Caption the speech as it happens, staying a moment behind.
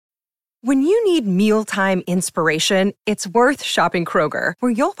When you need mealtime inspiration, it's worth shopping Kroger,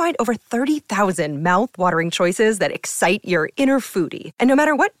 where you'll find over 30,000 mouth-watering choices that excite your inner foodie. And no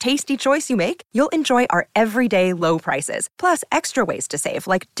matter what tasty choice you make, you'll enjoy our everyday low prices, plus extra ways to save,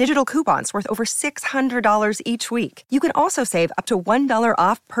 like digital coupons worth over $600 each week. You can also save up to $1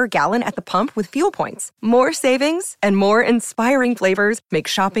 off per gallon at the pump with fuel points. More savings and more inspiring flavors make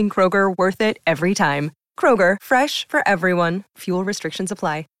shopping Kroger worth it every time. Kroger, fresh for everyone. Fuel restrictions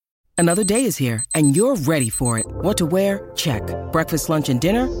apply. Another day is here, and you're ready for it. What to wear? Check. Breakfast, lunch, and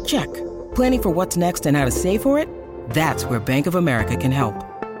dinner? Check. Planning for what's next and how to save for it? That's where Bank of America can help.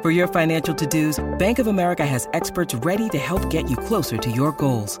 For your financial to-dos, Bank of America has experts ready to help get you closer to your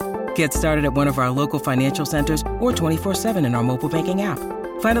goals. Get started at one of our local financial centers or 24/7 in our mobile banking app.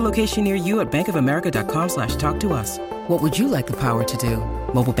 Find a location near you at bankofamerica.com/talktous. What would you like the power to do?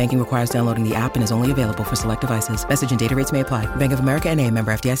 Mobile banking requires downloading the app and is only available for select devices. Message and data rates may apply. Bank of America N.A.,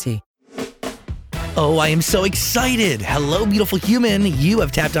 member FDIC. Oh, I am so excited. Hello, beautiful human. You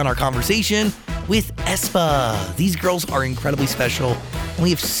have tapped on our conversation with aespa. These girls are incredibly special, and we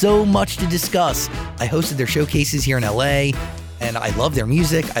have so much to discuss. I hosted their showcases here in LA, and I love their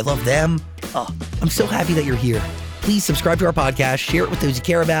music. I love them. Oh, I'm so happy that you're here. Please subscribe to our podcast, share it with those you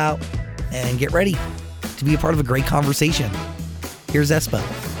care about, and get ready to be a part of a great conversation. Here's aespa.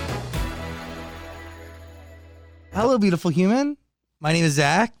 Hello, beautiful human. My name is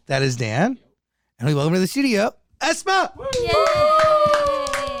Zach. That is Dan. And we welcome to the studio, aespa.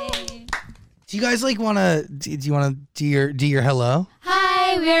 Yay! Do you guys want to? Do you want to do your hello?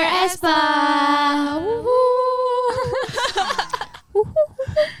 Hi, we're aespa.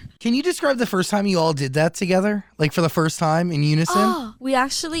 Can you describe the first time you all did that together? Like for the first time in unison? Oh, we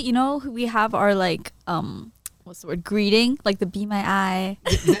actually, we have our what's the word? Greeting, like the Be My Eye.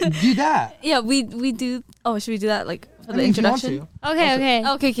 Do that. Yeah, we do. Oh, should we do that for the If you want introduction?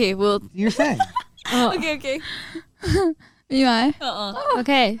 to. Okay. We'll. Do your thing. Okay. Be my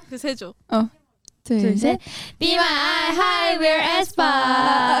Okay. 그래서 해줘. 둘, 셋. Be My Eye. Hi, we're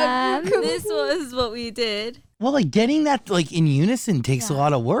aespa. This was what we did. Well, getting that in unison takes a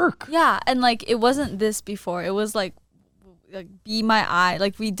lot of work. Yeah, and it wasn't this before. It was like Be My Eye.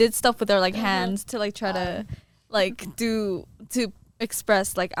 We did stuff with our hands to try to do to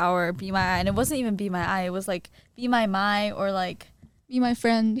express our Be My Eye, and it wasn't even Be My Eye. It was Be My or Be my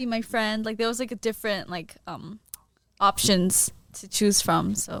friend. Be My friend. There was a different options to choose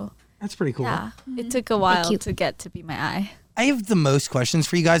from. So That's pretty cool. yeah, it took a while to get to Be My Eye. I have the most questions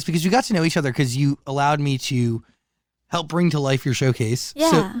for you guys because we got to know each other because you allowed me to help bring to life your showcase.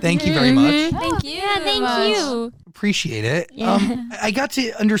 Yeah. So thank you very much. Thank you. Yeah, thank you. Appreciate it. Yeah. I got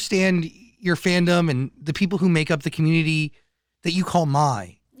to understand your fandom and the people who make up the community that you call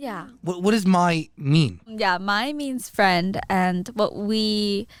Mai. Yeah. What does Mai mean? Yeah, Mai means friend, and what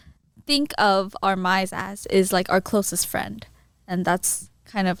we think of our Mais as is our closest friend, and that's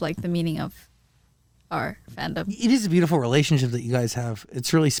kind of the meaning of our fandom. It is a beautiful relationship that you guys have.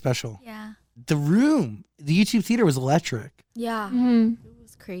 It's really special. Yeah. The room, the YouTube theater was electric. Yeah. Mm-hmm. It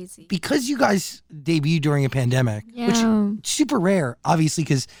was crazy. Because you guys debuted during a pandemic, which is super rare, obviously,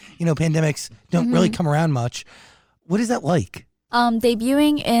 because, pandemics don't really come around much. What is that like?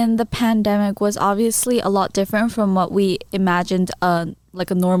 Debuting in the pandemic was obviously a lot different from what we imagined a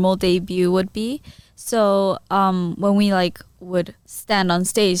normal debut would be. So when we would stand on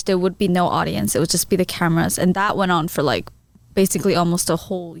stage, there would be no audience. It would just be the cameras, and that went on for basically almost a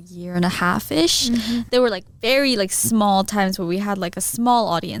whole year and a half-ish. Mm-hmm. There were very small times where we had a small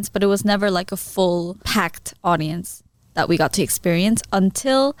audience, but it was never a full packed audience that we got to experience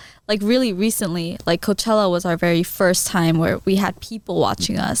until really recently. Coachella was our very first time where we had people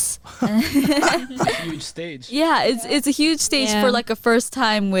watching us. It's a huge stage. Yeah, it's a huge stage for a first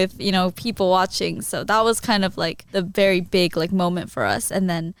time with people watching. So that was kind of the very big moment for us. And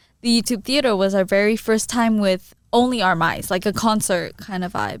then the YouTube theater was our very first time with only our mics, a concert kind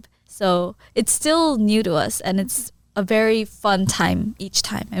of vibe. So it's still new to us, and it's a very fun time each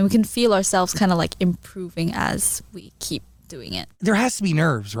time, and we can feel ourselves kind of improving as we keep doing it. There has to be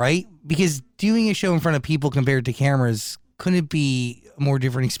nerves, right? Because doing a show in front of people compared to cameras, couldn't it be a more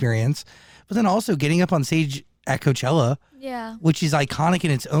different experience? But then also getting up on stage at Coachella, which is iconic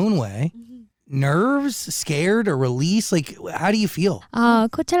in its own way. Mm-hmm. Nerves, scared, or release? How do you feel?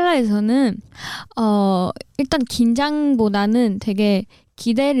 코첼라에서는 일단 긴장보다는 되게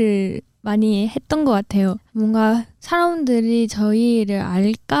기대를 많이 했던 것 같아요. 뭔가 사람들이 저희를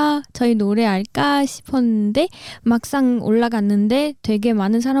알까? 저희 노래 알까? 싶었는데 막상 올라갔는데 되게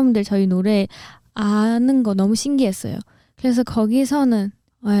많은 사람들 저희 노래 아는 거 너무 신기했어요. 그래서 거기서는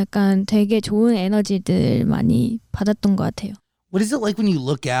약간 되게 좋은 에너지들 많이 받았던 것 같아요. What is it like when you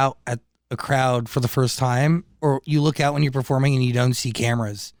look out at a crowd for the first time, or you look out when you're performing and you don't see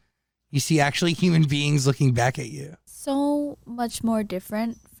cameras. You see actually human beings looking back at you. So much more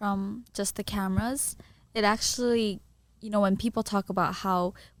different from just the cameras. It actually, you know, when people talk about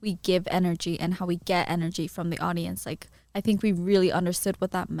how we give energy and how we get energy from the audience, like, I think we really understood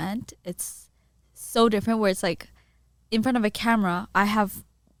what that meant. It's so different where it's like, in front of a camera, I have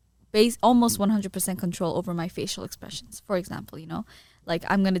almost 100% control over my facial expressions. For example, you know, like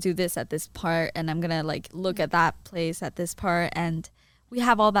I'm going to do this at this part and I'm going to like look at that place at this part, and we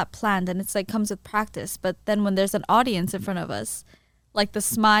have all that planned, and it's like comes with practice. But then when there's an audience in front of us, like the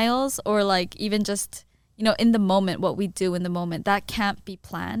smiles or like even just, you know, in the moment, what we do in the moment, that can't be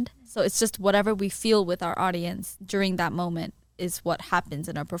planned. So it's just whatever we feel with our audience during that moment is what happens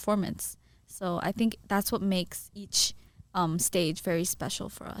in our performance. So I think that's what makes each stage very special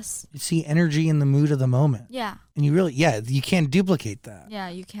for us. You see energy in the mood of the moment. Yeah. And you really, you can't duplicate that. Yeah,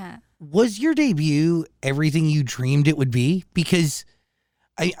 you can't. Was your debut everything you dreamed it would be? Because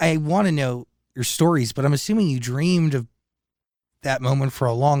I want to know your stories, but I'm assuming you dreamed of that moment for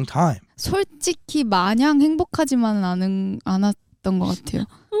a long time. 솔직히 마냥 행복하지만은 않았던 것 같아요.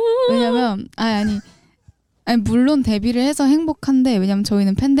 왜냐면 아니 물론 데뷔를 해서 행복한데, 왜냐면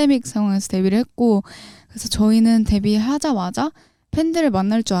저희는 팬데믹 상황에서 데뷔를 했고, 그래서 저희는 데뷔하자마자 팬들을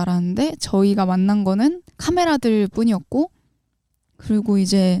만날 줄 알았는데 저희가 만난 거는 카메라들 뿐이었고, 그리고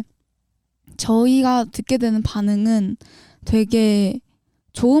이제 저희가 듣게 되는 반응은 되게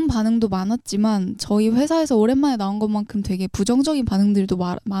좋은 반응도 많았지만 저희 회사에서 오랜만에 나온 것만큼 되게 부정적인 반응들도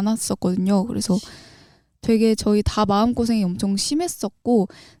많았었거든요. 그래서 되게 저희 다 마음고생이 엄청 심했었고,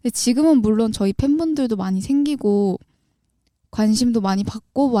 근데 지금은 물론 저희 팬분들도 많이 생기고 관심도 많이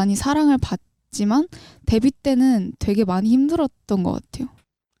받고 많이 사랑을 받지만 데뷔 때는 되게 많이 힘들었던 것 같아요.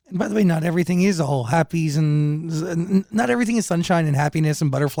 And by the way, not everything is all happies and not everything is sunshine and happiness and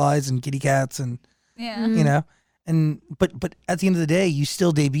butterflies and kitty cats and you know. And but at the end of the day, you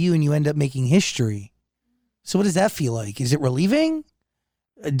still debut and you end up making history. So what does that feel like? Is it relieving?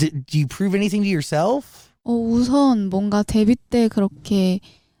 Do you prove anything to yourself? 우선 뭔가 데뷔 때 그렇게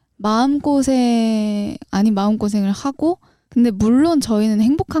마음고생 아닌 마음고생을 하고, 근데 물론 저희는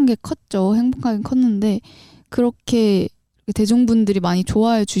행복한 게 컸죠. 행복하게 컸는데 그렇게 대중분들이 많이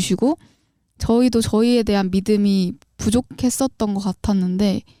좋아해 주시고 저희도 저희에 대한 믿음이 부족했었던 것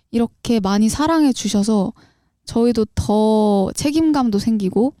같았는데 이렇게 많이 사랑해 주셔서 저희도 더 책임감도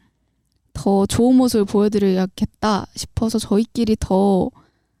생기고 더 좋은 모습을 보여드려야겠다 싶어서 저희끼리 더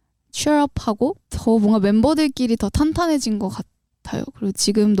cheerup하고 더 뭔가 멤버들끼리 더 탄탄해진 것 같아요. 그리고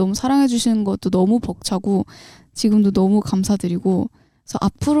지금 너무 사랑해 주시는 것도 너무 벅차고 지금도 너무 감사드리고, 그래서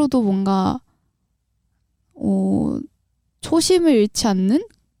앞으로도 뭔가 초심을 잃지 않는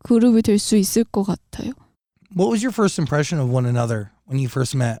그룹이 될 수 있을 것 같아요. What was your first impression of one another when you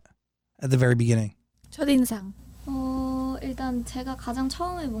first met at the very beginning? 첫인상. 일단 제가 가장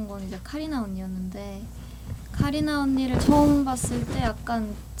처음에 본 건 이제 카리나 언니였는데, 카리나 언니를 처음 봤을 때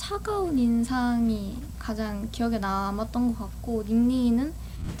약간 차가운 인상이 가장 기억에 남았던 것 같고, 닝닝이는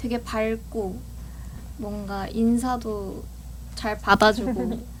되게 밝고 뭔가 인사도 잘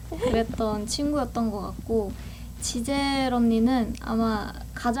받아주고 그랬던 친구였던 것 같고, 지젤 언니는 아마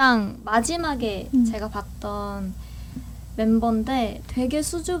가장 마지막에 제가 봤던 멤버인데 되게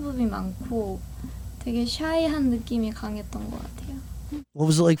수줍음이 많고 되게 샤이한 느낌이 강했던 것 같아요. What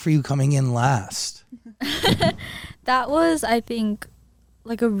was it like for you coming in last? That was, I think,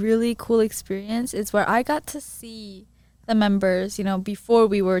 like a really cool experience. It's where I got to see the members, you know, before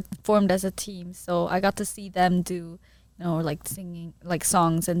we were formed as a team. So I got to see them do, you know, like singing like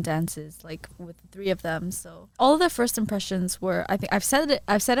songs and dances, like with the three of them. So all of the first impressions were, I think I've said it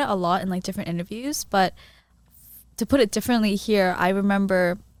a lot in like different interviews, but to put it differently here, I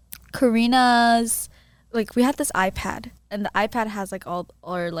remember Karina's, like we had this iPad, and the iPad has like all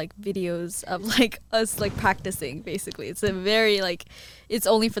our like videos of like us like practicing. Basically, it's a very like, it's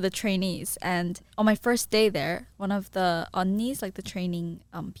only for the trainees. And on my first day there, one of the onnis, like the training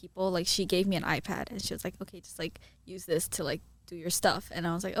people, like she gave me an iPad and she was like, okay, just like use this to like do your stuff. And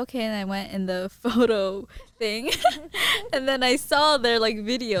I was like, okay. And I went in the photo thing and then I saw their like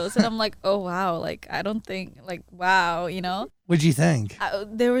videos and I'm like, oh wow, like I don't think like wow, you know. What'd you think?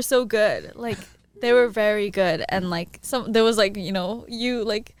 They were so good. Like they were very good. And like there was like, you know, you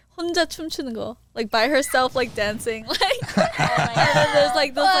like 혼자 춤추는 거, like by herself, like dancing, like and then there's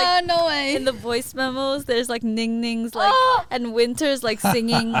like those like no way. in the voice memos there's like Ning-Ning's like and Winter's like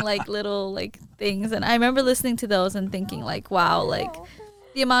singing like little like things, and I remember listening to those and thinking like wow, like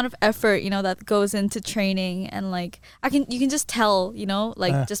the amount of effort, you know, that goes into training. And like you can just tell, you know,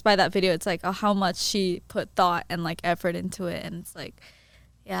 like just by that video it's like how much she put thought and like effort into it. And it's like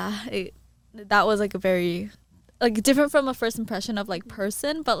yeah, that was like a very like different from a first impression of like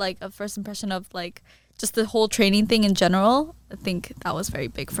person, but like a first impression of like just the whole training thing in general. I think that was very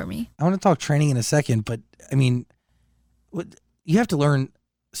big for me. I want to talk training in a second, but I mean, you have to learn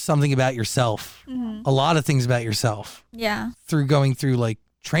something about yourself, a lot of things about yourself. Yeah. Through going through like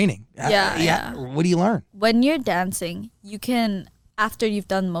training. Yeah. What do you learn? When you're dancing, you can, after you've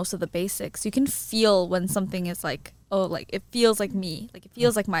done most of the basics, you can feel when something is like, oh, like it feels like me, like it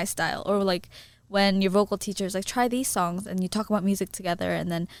feels like my style, or like when your vocal teacher is like, try these songs, and you talk about music together and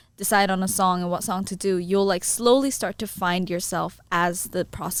then decide on a song and what song to do, you'll like slowly start to find yourself as the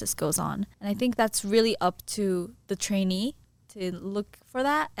process goes on. And I think that's really up to the trainee to look for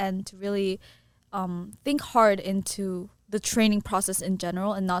that and to really think hard into the training process in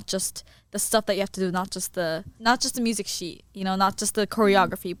general, and not just the stuff that you have to do, not just the music sheet, you know, not just the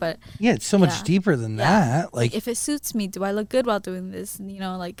choreography, but yeah, it's so much deeper than that. Like if it suits me, do I look good while doing this? And, you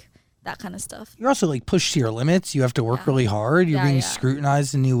know, like that kind of stuff. you're also like pushed to your limits. You have to work really hard. You're being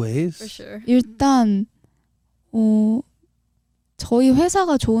scrutinized in new ways. For sure. 일단 저희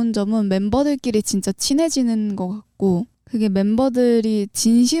회사가 좋은 점은 멤버들끼리 진짜 친해지는 것 같고, 그게 멤버들이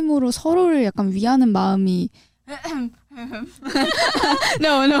진심으로 서로를 약간 위하는 마음이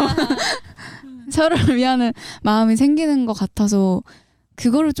서로를 위하는 마음이 생기는 것 같아서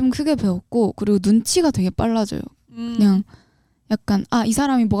그거를 좀 크게 배웠고, 그리고 눈치가 되게 빨라져요. 그냥 약간 이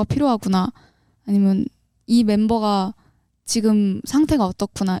사람이 뭐가 필요하구나, 아니면 이 멤버가 지금 상태가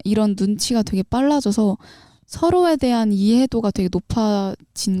어떻구나, 이런 눈치가 되게 빨라져서 서로에 대한 이해도가 되게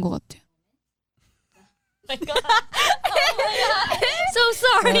높아진 것 같아요. So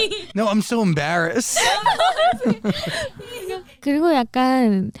sorry. No, I'm so embarrassed. 그리고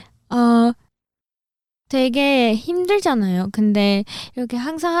약간 되게 힘들잖아요. 근데 이렇게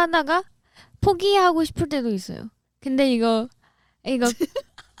항상 하다가 포기하고 싶을 때도 있어요. 근데 이거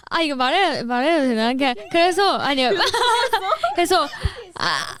말해도 되나? 그래서 아니요. 그래서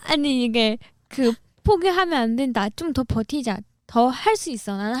아니 이게 그 포기하면 안 된다. 좀 더 버티자. 더 할 수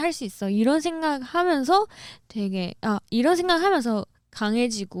있어. 나는 할 수 있어. 이런 생각하면서 되게 이런 생각하면서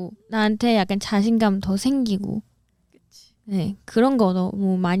강해지고 나한테 약간 자신감 더 생기고. 네, 그런 거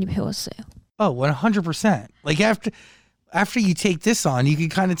너무 많이 배웠어요. Oh, 100%. Like after you take this on, you can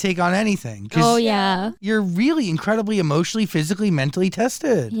kind of take on anything. Oh yeah. You're really incredibly emotionally, physically, mentally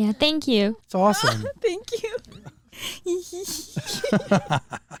tested. Yeah, thank you. It's awesome. Thank you.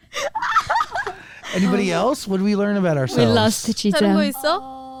 Anybody else? What do we learn about ourselves? We lost 진짜. 다른 거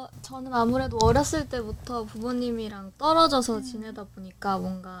있어? 저는 아무래도 어렸을 때부터 부모님이랑 떨어져서 지내다 보니까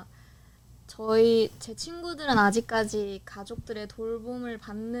뭔가 제 친구들은 아직까지 가족들의 돌봄을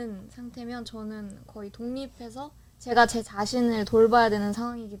받는 상태면 저는 거의 독립해서 제가 제 자신을 돌봐야 되는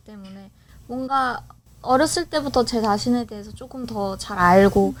상황이기 때문에 뭔가 어렸을 때부터 제 자신에 대해서 조금 더 잘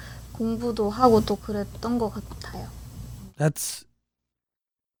알고 공부도 하고 또 그랬던 것 같아요. That's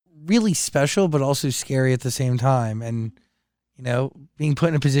really special, but also scary at the same time. And, you know, being put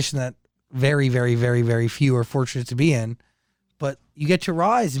in a position that very, very, very, very few are fortunate to be in. But you get to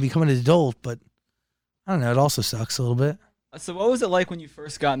rise and become an adult, but I don't know, it also sucks a little bit. So what was it like when you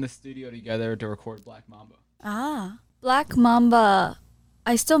first got in the studio together to record Black Mamba? Black Mamba,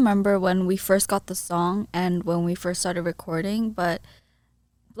 I still remember when we first got the song and when we first started recording, but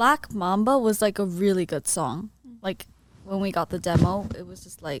Black Mamba was like a really good song. Like when we got the demo, it was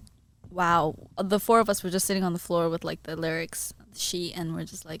just like, wow. The four of us were just sitting on the floor with like the lyrics sheet, and we're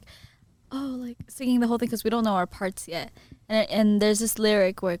just like, oh, like singing the whole thing because we don't know our parts yet. And there's this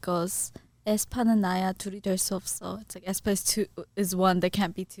lyric where it goes, 에스파는 나야 둘이 될 수 없어. It's like Espa is one, there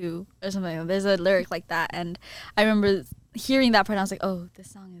can't be two, or something. There's a lyric like that, and I remember hearing that part and I was like, oh,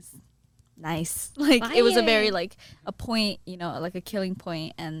 this song is nice. Like it was a very like a point, you know, like a killing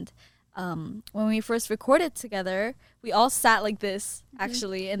point. And when we first recorded together, we all sat like this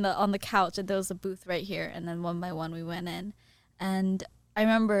actually on the couch, and there was a booth right here, and then one by one we went in. And I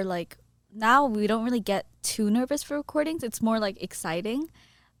remember like now we don't really get too nervous for recordings. It's more like exciting.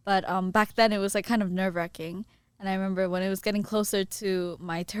 But back then it was like kind of nerve-wracking. And I remember when it was getting closer to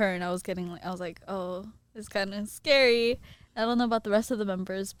my turn, I was like, oh, it's kind of scary. I don't know about the rest of the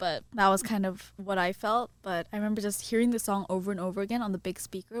members, but that was kind of what I felt. But I remember just hearing the song over and over again on the big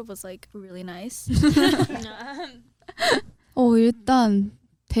speaker was like really nice. 일단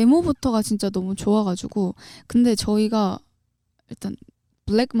데모부터가 진짜 너무 좋아가지고, 근데 저희가 일단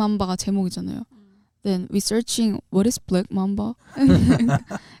블랙 맘바가 제목이잖아요. Then researching what is Black Mamba?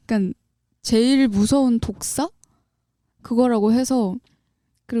 약간 제일 무서운 독사? 그거라고 해서,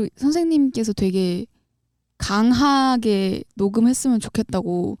 그리고 선생님께서 되게 강하게 녹음했으면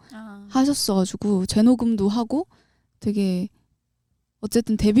좋겠다고 하셨어가지고 재녹음도 하고 되게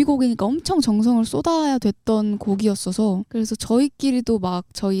어쨌든 데뷔곡이니까 엄청 정성을 쏟아야 됐던 곡이었어서 그래서 저희끼리도 막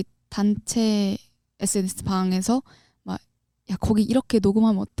저희 단체 SNS 방에서 막 야 거기 이렇게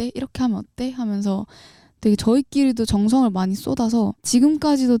녹음하면 어때? 이렇게 하면 어때? 하면서 되게 저희끼리도 정성을 많이 쏟아서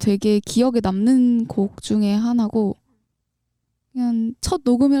지금까지도 되게 기억에 남는 곡 중에 하나고 그냥 첫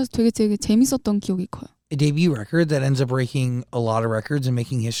녹음이라서 되게 재밌었던 기억이 커요. A debut record that ends up breaking a lot of records and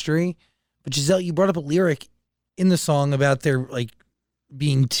making history. But Giselle, you brought up a lyric in the song about there like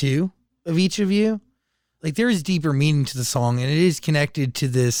being two of each of you. Like there is deeper meaning to the song, and it is connected to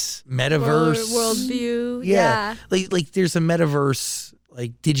this metaverse worldview. Yeah. Like there's a metaverse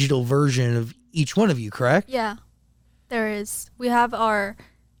like digital version of each one of you, correct? Yeah, there is. We have our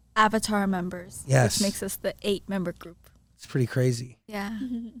avatar members, Yes. which makes us the 8-member group. It's pretty crazy. Yeah.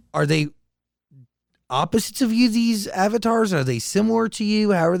 Are they opposites of you, these avatars? Are they similar to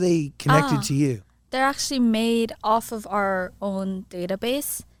you? How are they connected to you? They're actually made off of our own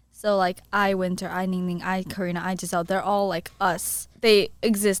database. So like I Winter, I Ningning, I Karina, I Giselle, they're all like us. They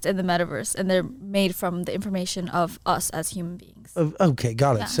exist in the metaverse and they're made from the information of us as human beings. Oh, okay,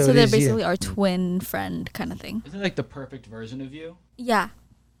 got it. Yeah. So, So it they're is you. basically our twin friend kind of thing. Isn't it like the perfect version of you? Yeah.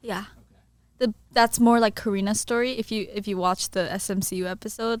 Yeah. That's more like Karina's story. If you watch the SMCU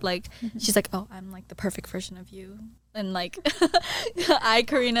episode, like she's like, oh, I'm like the perfect version of you, and like I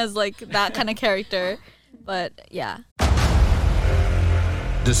Karina's like that kind of character. But yeah.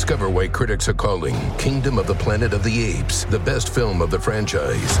 Discover why critics are calling Kingdom of the Planet of the Apes the best film of the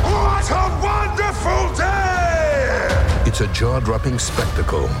franchise. What a wonderful day! It's a jaw-dropping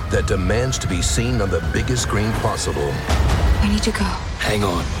spectacle that demands to be seen on the biggest screen possible. We need to go. Hang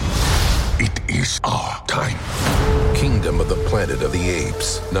on. It is our time. Kingdom of the Planet of the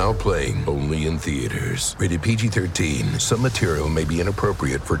Apes. Now playing only in theaters. Rated PG-13. Some material may be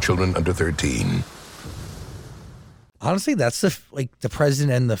inappropriate for children under 13. Honestly, that's the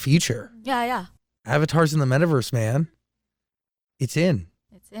present and the future. Yeah. Avatars in the metaverse, man. It's in.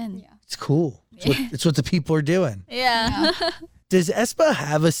 It's in. Yeah. It's cool. It's what the people are doing. Yeah. Does aespa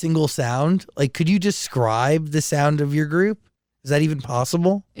have a single sound? Like, could you describe the sound of your group? Is that even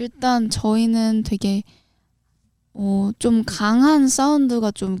possible? 일단 저희는 되게 좀 강한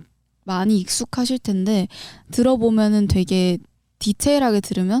사운드가 좀 많이 익숙하실 텐데 들어보면은 되게 디테일하게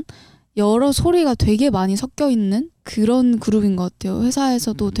들으면 여러 소리가 되게 많이 섞여 있는 그런 그룹인 것 같아요.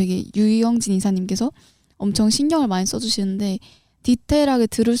 회사에서도 되게 유영진 이사님께서 엄청 신경을 많이 써주시는데 디테일하게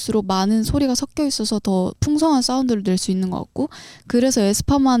들을수록 많은 소리가 섞여 있어서 더 풍성한 사운드를 낼 수 있는 것 같고 그래서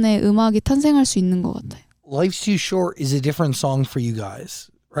에스파만의 음악이 탄생할 수 있는 것 같아요. Life's Too Short is a different song for you guys,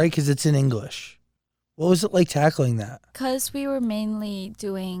 right? Because it's in English. What was it like tackling that? Because we were mainly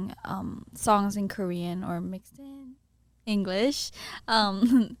doing songs in Korean or mixed in English.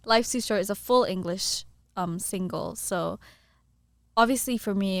 Life's Too Short is a full English single. So obviously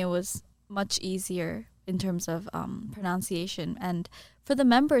for me it was much easier in terms of pronunciation. And for the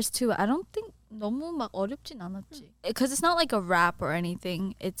members too, I don't think 너무 막 어렵진 않았지. Because it's not like a rap or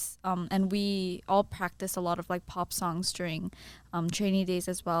anything. It's and we all practice a lot of like pop songs during trainee days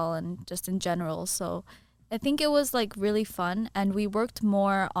as well and just in general. So I think it was like really fun and we worked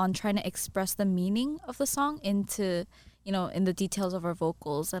more on trying to express the meaning of the song into, you know, in the details of our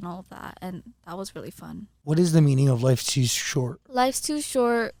vocals and all of that. And that was really fun. What is the meaning of Life's Too Short? Life's Too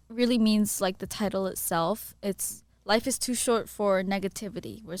Short really means like the title itself. It's life is too short for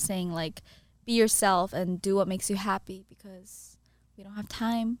negativity. We're saying like be yourself and do what makes you happy because we don't have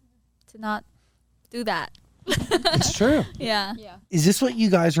time to not do that. It's true. Yeah. Is this what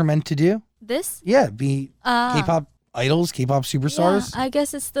you guys are meant to do? This? Yeah, be K-pop idols, K-pop superstars? Yeah, I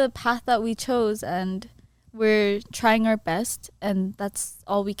guess it's the path that we chose and we're trying our best and that's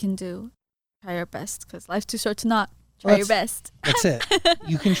all we can do. Try our best because life's too short to not try your best. That's it.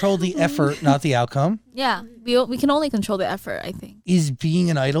 You control the effort, not the outcome. Yeah, we can only control the effort, I think. Is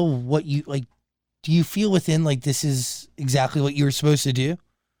being an idol what you like? Do you feel within like this is exactly what you were supposed to do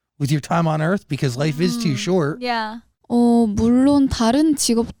with your time on Earth? Because life is too short. Yeah. 물론 다른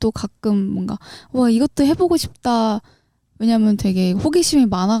직업도 가끔 뭔가 와 이것도 해보고 싶다. 왜냐면 되게 호기심이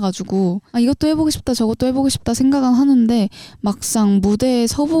많아가지고 이것도 해보고 싶다 저것도 해보고 싶다 생각은 하는데 막상 무대에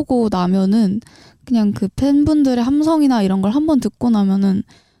서보고 나면은 그냥 그 팬분들의 함성이나 이런 걸 한번 듣고 나면은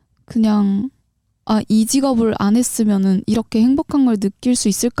그냥 이 직업을 안 했으면은 이렇게 행복한 걸 느낄 수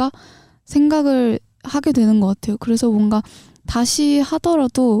있을까 생각을 하게 되는 것 같아요. 그래서 뭔가 다시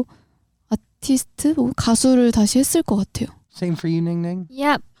하더라도 아티스트, 가수를 다시 했을 것 같아요. Same for you, Ning Ning?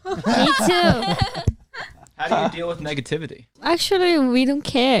 Yep, me too. How do you deal with negativity? Actually, we don't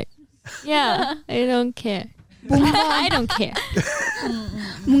care. Yeah, I don't care. I don't care.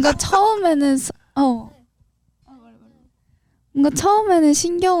 뭔가 처음에는 뭔가 처음에는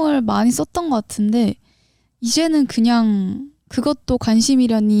신경을 많이 썼던 것 같은데 이제는 그냥 그것도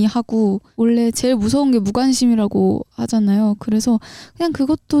관심이려니 하고 원래 제일 무서운 게 무관심이라고 하잖아요. 그래서 그냥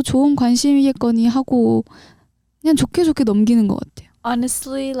그것도 좋은 관심이겠거니 하고 그냥 좋게 넘기는 것 같아요.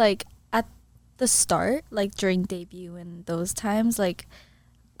 Honestly, like at the start, like during debut and those times, like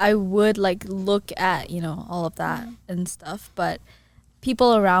I would like look at, you know, all of that and stuff, but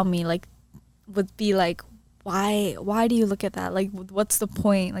people around me like would be like, why do you look at that? Like, what's the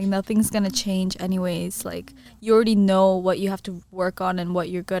point? Like, nothing's gonna change anyways. Like, you already know what you have to work on and what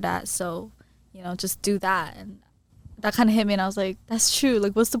you're good at, so, you know, just do that. And that kind of hit me, and I was like, that's true.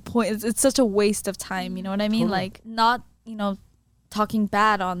 Like, what's the point? It's such a waste of time, you know what I mean? Totally. Like, not, you know, talking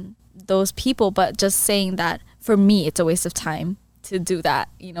bad on those people, but just saying that for me, it's a waste of time to do that,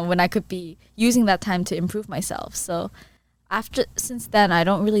 you know, when I could be using that time to improve myself. So since then, I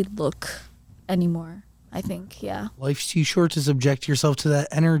don't really look anymore, I think. Yeah. Life's too short to subject yourself to that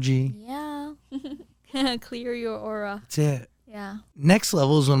energy. Yeah. Clear your aura. That's it. Yeah. Next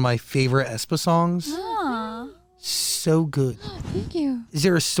Level is one of my favorite aespa songs. Aww. So good. Thank you. Is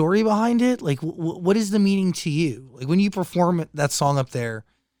there a story behind it? Like, what is the meaning to you? Like, when you perform that song up there,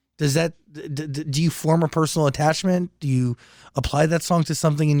 does that do you form a personal attachment? Do you apply that song to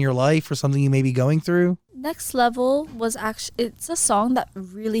something in your life or something you may be going through? Next Level was actually, it's a song that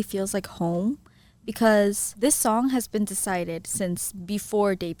really feels like home because this song has been decided since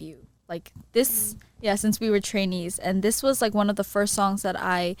before debut. Like this, yeah, since we were trainees. And this was like one of the first songs that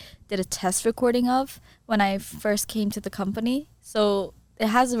I did a test recording of when I first came to the company. So it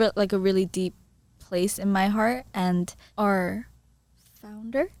has like a really deep place in my heart. And our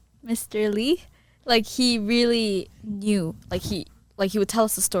founder, Mr. Lee, like he really knew, like he would tell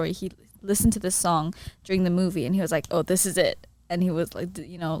us the story. He listened to this song during the movie and he was like, oh, this is it. And he was like,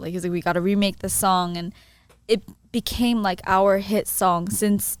 you know, like he's like, we got to remake this song. And it became like our hit song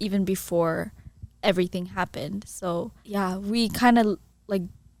since even before everything happened. So yeah, we kind of like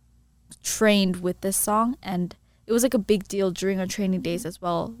trained with this song and it was like a big deal during our training days as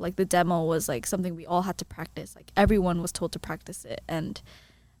well. Like the demo was like something we all had to practice. Like everyone was told to practice it. And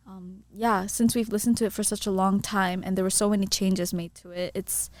yeah, since we've listened to it for such a long time and there were so many changes made to it,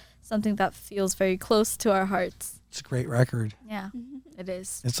 it's something that feels very close to our hearts. It's a great record. Yeah, it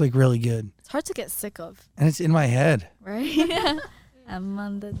is. It's like really good. It's hard to get sick of. And it's in my head. Right? I'm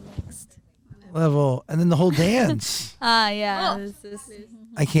on the next Level. And then the whole dance. yeah.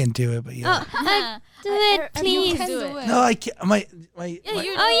 I can't do it, but yeah. Do it, please. do it. No, I can't. My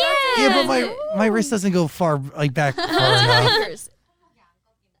yeah, but my wrist doesn't go far like back far enough.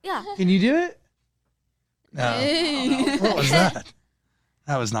 Yeah. Can you do it? No. What was that?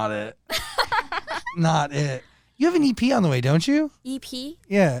 That was not it. Not it. You have an EP on the way, don't you? EP?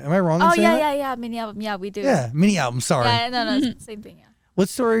 Yeah. Am I wrong in Oh, saying that? yeah. Mini album. Yeah, we do. Yeah, mini album. Sorry. Yeah, no, same thing. Yeah. What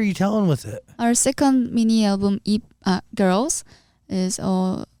story are you telling with it? Our second mini album, Girls, is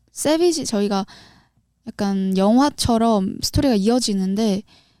Savage. 저희가 약간 영화처럼 스토리가 이어지는데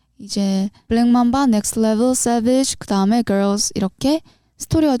이제 블랙 맘바, 넥스트 레벨, Savage, 그 다음에 Girls 이렇게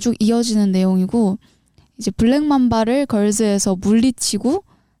스토리가 쭉 이어지는 내용이고 이제 블랙 맘바를 걸즈에서 물리치고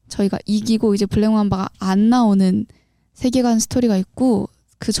저희가 이기고 이제 블랙 맘바가 안 나오는 세계관 스토리가 있고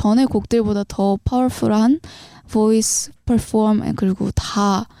그 전에 곡들보다 더 파워풀한 보이스, 퍼폼 그리고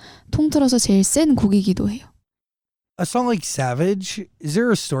다 통틀어서 제일 센 곡이기도 해요. A song like Savage, is there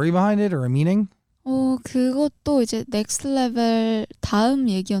a story behind it or a meaning? 그것도 이제 넥스트 레벨 다음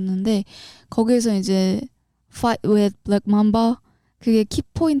얘기였는데 거기에서 이제 Fight with Black Mamba 그게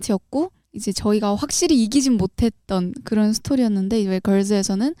키포인트였고 이제 저희가 확실히 이기진 못했던 그런 스토리였는데 왜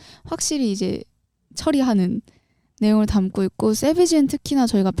걸즈에서는 확실히 이제 처리하는 내용을 담고 있고 세비지는 특히나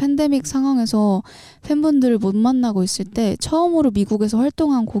저희가 팬데믹 상황에서 팬분들을 못 만나고 있을 때 처음으로 미국에서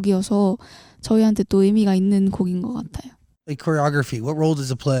활동한 곡이어서 저희한테 또 의미가 있는 곡인 것 같아요. Like choreography, what role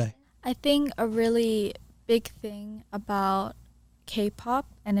does it play? I think a really big thing about K-pop,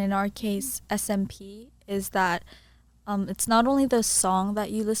 and in our case SMP, is that it's not only the song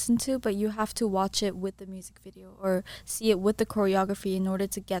that you listen to, but you have to watch it with the music video or see it with the choreography in order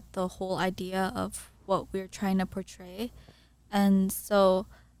to get the whole idea of what we're trying to portray. And so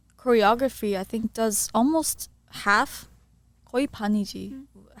choreography, I think, does almost half, 거의 반이지,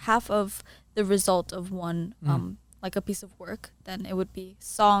 half of the result of one, like a piece of work. Then it would be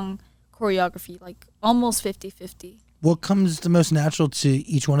song, choreography, like almost 50-50. What comes the most natural to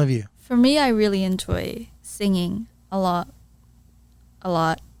each one of you? For me, I really enjoy singing a lot.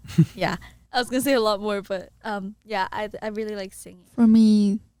 Yeah. I was going to say a lot more, but yeah, I really like singing. For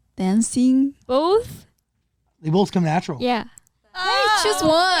me, dancing. Both? They both come natural. Yeah. Hey, choose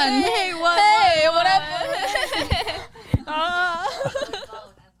one. Hey, what happened?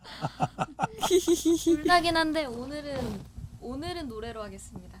 둘 다긴 한데 오늘은 노래로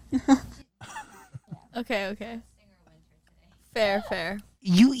하겠습니다. Okay. Fair.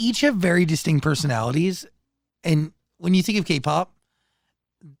 You each have very distinct personalities, and when you think of K-pop,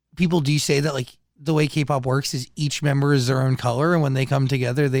 people do say that like the way K-pop works is each member is their own color, and when they come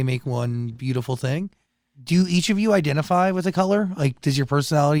together, they make one beautiful thing. Do each of you identify with a color? Like, does your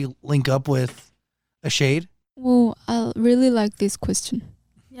personality link up with a shade? Well, I really like this question.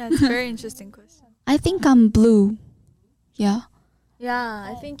 Yeah, it's a very interesting question. I think I'm blue. Yeah. Yeah,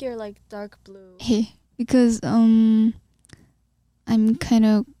 I think you're like dark blue. Hey, because I'm kind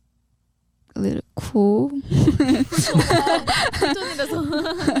of a little cool. 쿨톤이라서.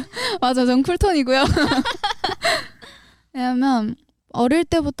 맞아, 전 쿨톤이고요. 왜냐면 어릴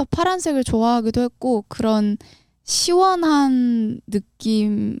때부터 파란색을 좋아하기도 했고 그런 시원한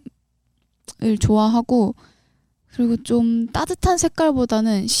느낌을 좋아하고 그리고 좀 따뜻한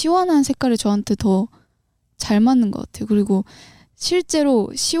색깔보다는 시원한 색깔이 저한테 더 잘 맞는 것 같아요. 그리고 실제로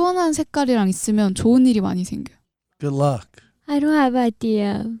시원한 색깔이랑 있으면 좋은 일이 많이 생겨요. Good luck. I don't have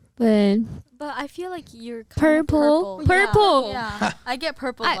idea, but I feel like you're kind purple. of Purple. Yeah. I get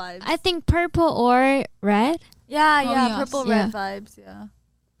purple vibes. I think purple or red. Yeah, yes. purple Yeah. red vibes. Yeah.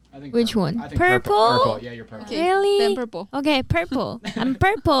 I think Which purple. one? I think Purple? Purple. Yeah, you're purple. Okay. Really? Then purple. Okay, purple. I'm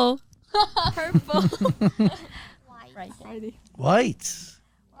purple. Purple. Right. White.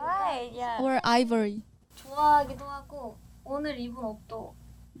 Right, yeah. Or ivory. 좋아하기도 하고 오늘 입은 옷도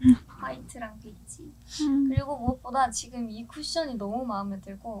화이트랑 비치. 그리고 무엇보다 지금 이 쿠션이 너무 마음에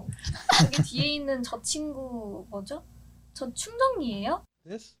들고 여기 뒤에 있는 저 친구 뭐죠? 저 충전기예요?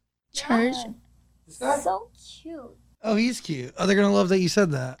 This? Charge. So cute. Oh, he's cute. Oh, they're gonna love that you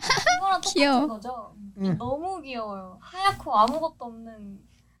said that. 이거랑 똑같은 귀여워. 거죠? 너무 귀여워요. 하얗고 아무것도 없는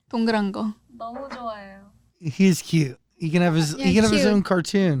동그란 거. 너무 좋아해요. He's cute. He can have his. Yeah, he can have his cute. own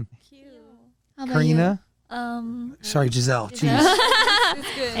cartoon. How about Karina. Sorry, Giselle. Jeez.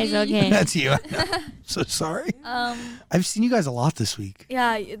 It's good. It's okay. That's you. So sorry. I've seen you guys a lot this week.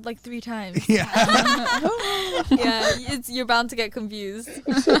 Yeah, like 3 times. Yeah. Yeah, you're bound to get confused.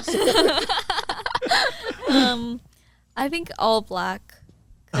 I think all black.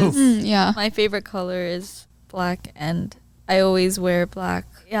 'Cause yeah. my favorite color is black, and I always wear black.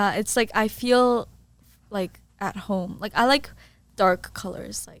 Yeah, it's like I feel like at home. Like I like dark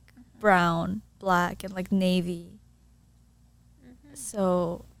colors, like brown, black, and like navy.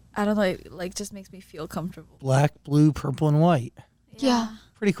 So I don't know, it like just makes me feel comfortable. Black, blue, purple, and white. Yeah.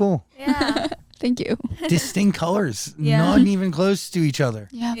 Pretty cool. Yeah. Thank you. Distinct colors, Yeah. not even close to each other.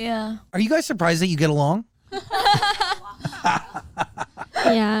 Yeah. Yeah. Are you guys surprised that you get along?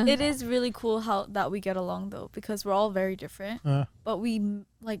 Yeah. It is really cool how that we get along though, because we're all very different, but we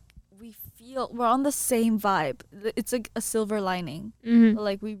feel we're on the same vibe. It's like a silver lining. Mhm.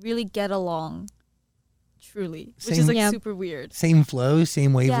 Like we really get along, truly, which Same- is like Yeah. super weird. Same flow,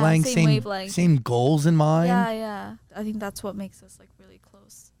 same wavelength, same wavelength. same goals in mind. Yeah. I think that's what makes us like really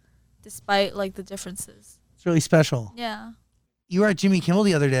close, despite like the differences. It's really special. Yeah. You were at Jimmy Kimmel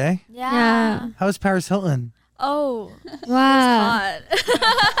the other day. Yeah. How was Paris Hilton? Oh, Wow. hot.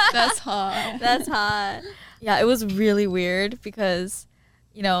 That's hot. That's hot. Yeah, it was really weird because,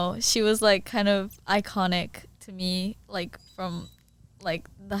 you know, she was like kind of iconic to me, like from like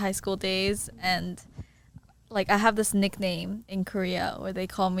the high school days, and like I have this nickname in Korea where they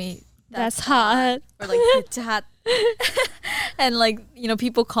call me That's hot. or like hot. And like, you know,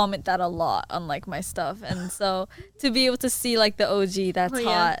 people comment that a lot on like my stuff, and so to be able to see like the OG that's Oh, yeah.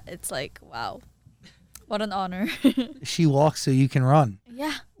 hot, it's like wow, what an honor. She walks so you can run.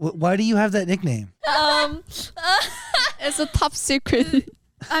 Yeah. Why do you have that nickname? It's a top secret.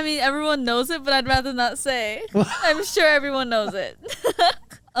 I mean, everyone knows it, but I'd rather not say. I'm sure everyone knows it.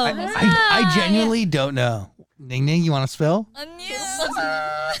 I genuinely don't know. Ning Ning, you want to spill?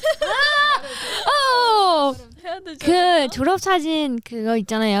 오! 그 졸업 사진 그거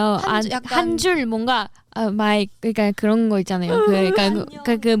있잖아요. 한 줄 뭔가 그러니까 그런 거 있잖아요.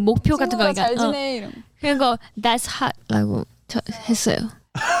 그 목표 같은 거 잘 지내 이런 거. 그거 that's hot라고 했어요.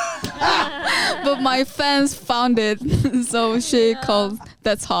 But my fans found it, so she called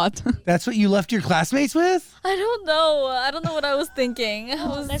that's hot. That's what you left your classmates with? I don't know. I don't know what I was thinking.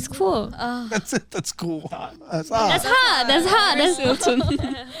 That's cool. That's it. That's cool. That's That's hot. That's hot. That's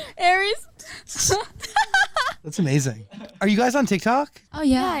Aries. That's amazing. Are you guys on TikTok? Oh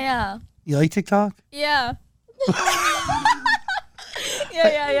yeah. Yeah. You like TikTok? Yeah.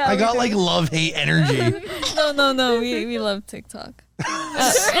 Yeah. I got like love-hate energy. No. We love TikTok.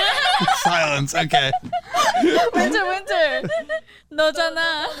 Silence. Okay. winter.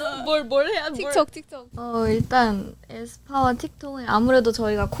 너잖아. 뭘 해야 틱톡. 일단 에스파와 틱톡은 아무래도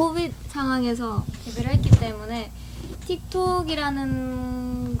저희가 코비드 상황에서 데뷔를 했기 때문에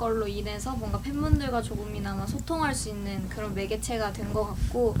틱톡이라는 걸로 인해서 뭔가 팬분들과 조금이나마 소통할 수 있는 그런 매개체가 된 것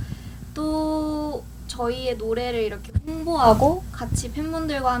같고 또 저희의 노래를 이렇게 홍보하고 같이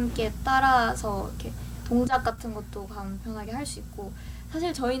팬분들과 함께 따라서 이렇게 동작 같은 것도 간편하게 할 수 있고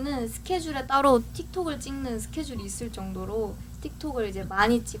사실 저희는 스케줄에 따로 틱톡을 찍는 스케줄이 있을 정도로 틱톡을 이제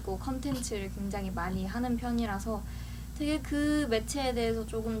많이 찍고 컨텐츠를 굉장히 많이 하는 편이라서 되게 그 매체에 대해서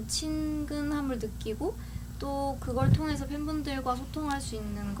조금 친근함을 느끼고 또 그걸 통해서 팬분들과 소통할 수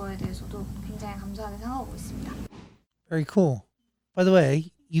있는 거에 대해서도 굉장히 감사하게 생각하고 있습니다. Very cool. By the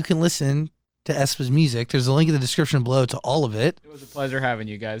way, you can listen to aespa's music. There's a link in the description below to all of it. It was a pleasure having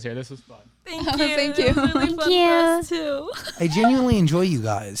you guys here. This was fun. Thank you. Thank you. Really fun for us too. I genuinely enjoy you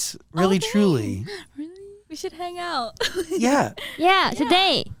guys. Really, truly. Really? We should hang out. Yeah. Yeah,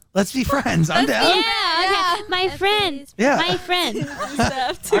 today. Let's be friends. I'm down. Yeah, okay. My friend. Yeah. My friend.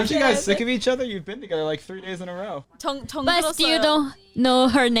 Aren't you guys sick of each other? You've been together like 3 days in a row. But still don't know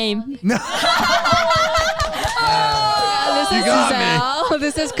her name. No. This You is got Giselle.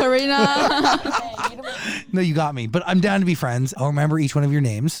 This is Karina. No, you got me. But I'm down to be friends. I'll remember each one of your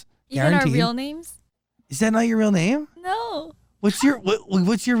names. Even our Guaranteed. real names? Is that not your real name? No. What's your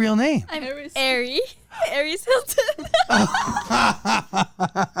real name? I'm Aries. Aries Hilton.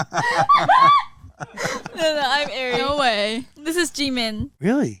 No, I'm Aries. No way. This is Jimin.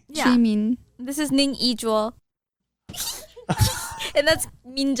 Really? Yeah. Jimin. This is Ning Ijuo. And that's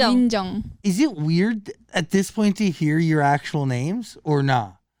Minjung. Minjung. Is it weird at this point to hear your actual names or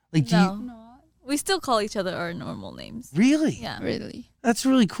not? Like, do you We still call each other our normal names. really? Yeah. Really. That's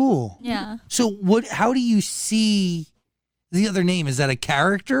really cool. Yeah. So how do you see the other name? Is that a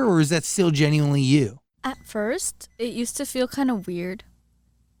character or is that still genuinely you? At first, it used to feel kind of weird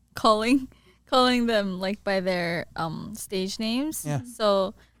calling them like by their stage names. Yeah.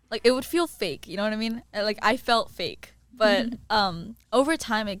 So like it would feel fake, you know what I mean? Like I felt fake. But over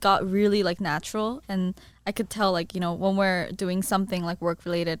time it got really like natural and I could tell like, you know, when we're doing something like work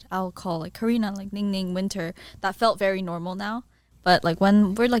related, I'll call like Karina, like Ning Ning, Winter. That felt very normal now. But like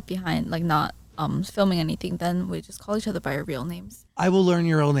when we're like behind, like not filming anything, then we just call each other by our real names. I will learn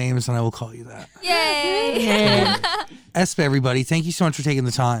your real names and I will call you that. Yay! aespa, everybody, thank you so much for taking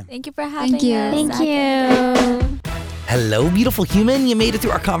the time. Thank you for having you. us. Thank you. Hello, beautiful human. You made it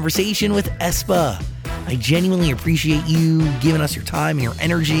through our conversation with aespa. I genuinely appreciate you giving us your time and your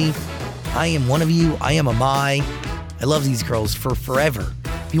energy. I am one of you. I am a Mai. I love these girls for forever.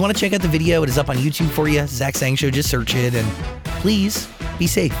 If you want to check out the video, it is up on YouTube for you. Zach Sang Show, just search it. And please be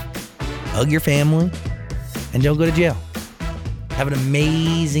safe. Hug your family and don't go to jail. Have an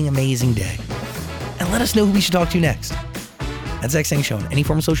amazing, amazing day. And let us know who we should talk to next. At Zach Sang Show on any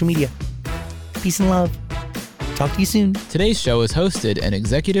form of social media. Peace and love. Talk to you soon. Today's show is hosted and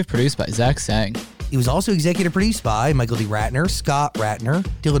executive produced by Zach Sang. It was also executive produced by Michael D. Ratner, Scott Ratner,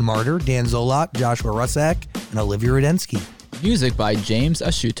 Dylan Martyr, Dan Zolot, Joshua Rusak, and Olivia Rudensky. Music by James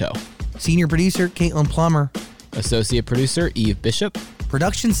Ashuto. Senior producer, Caitlin Plummer. Associate producer, Eve Bishop.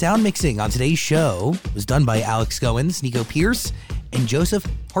 Production sound mixing on today's show was done by Alex Goins, Nico Pierce, and Joseph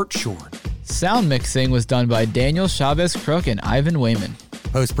Hartshorn. Sound mixing was done by Daniel Chavez Crook and Ivan Wayman.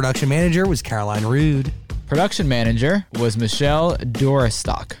 Post-production manager was Caroline Rude. Production manager was Michelle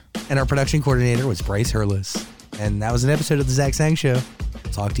Doristock. And our production coordinator was Bryce Hurlis. And that was an episode of The Zach Sang Show.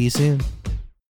 Talk to you soon.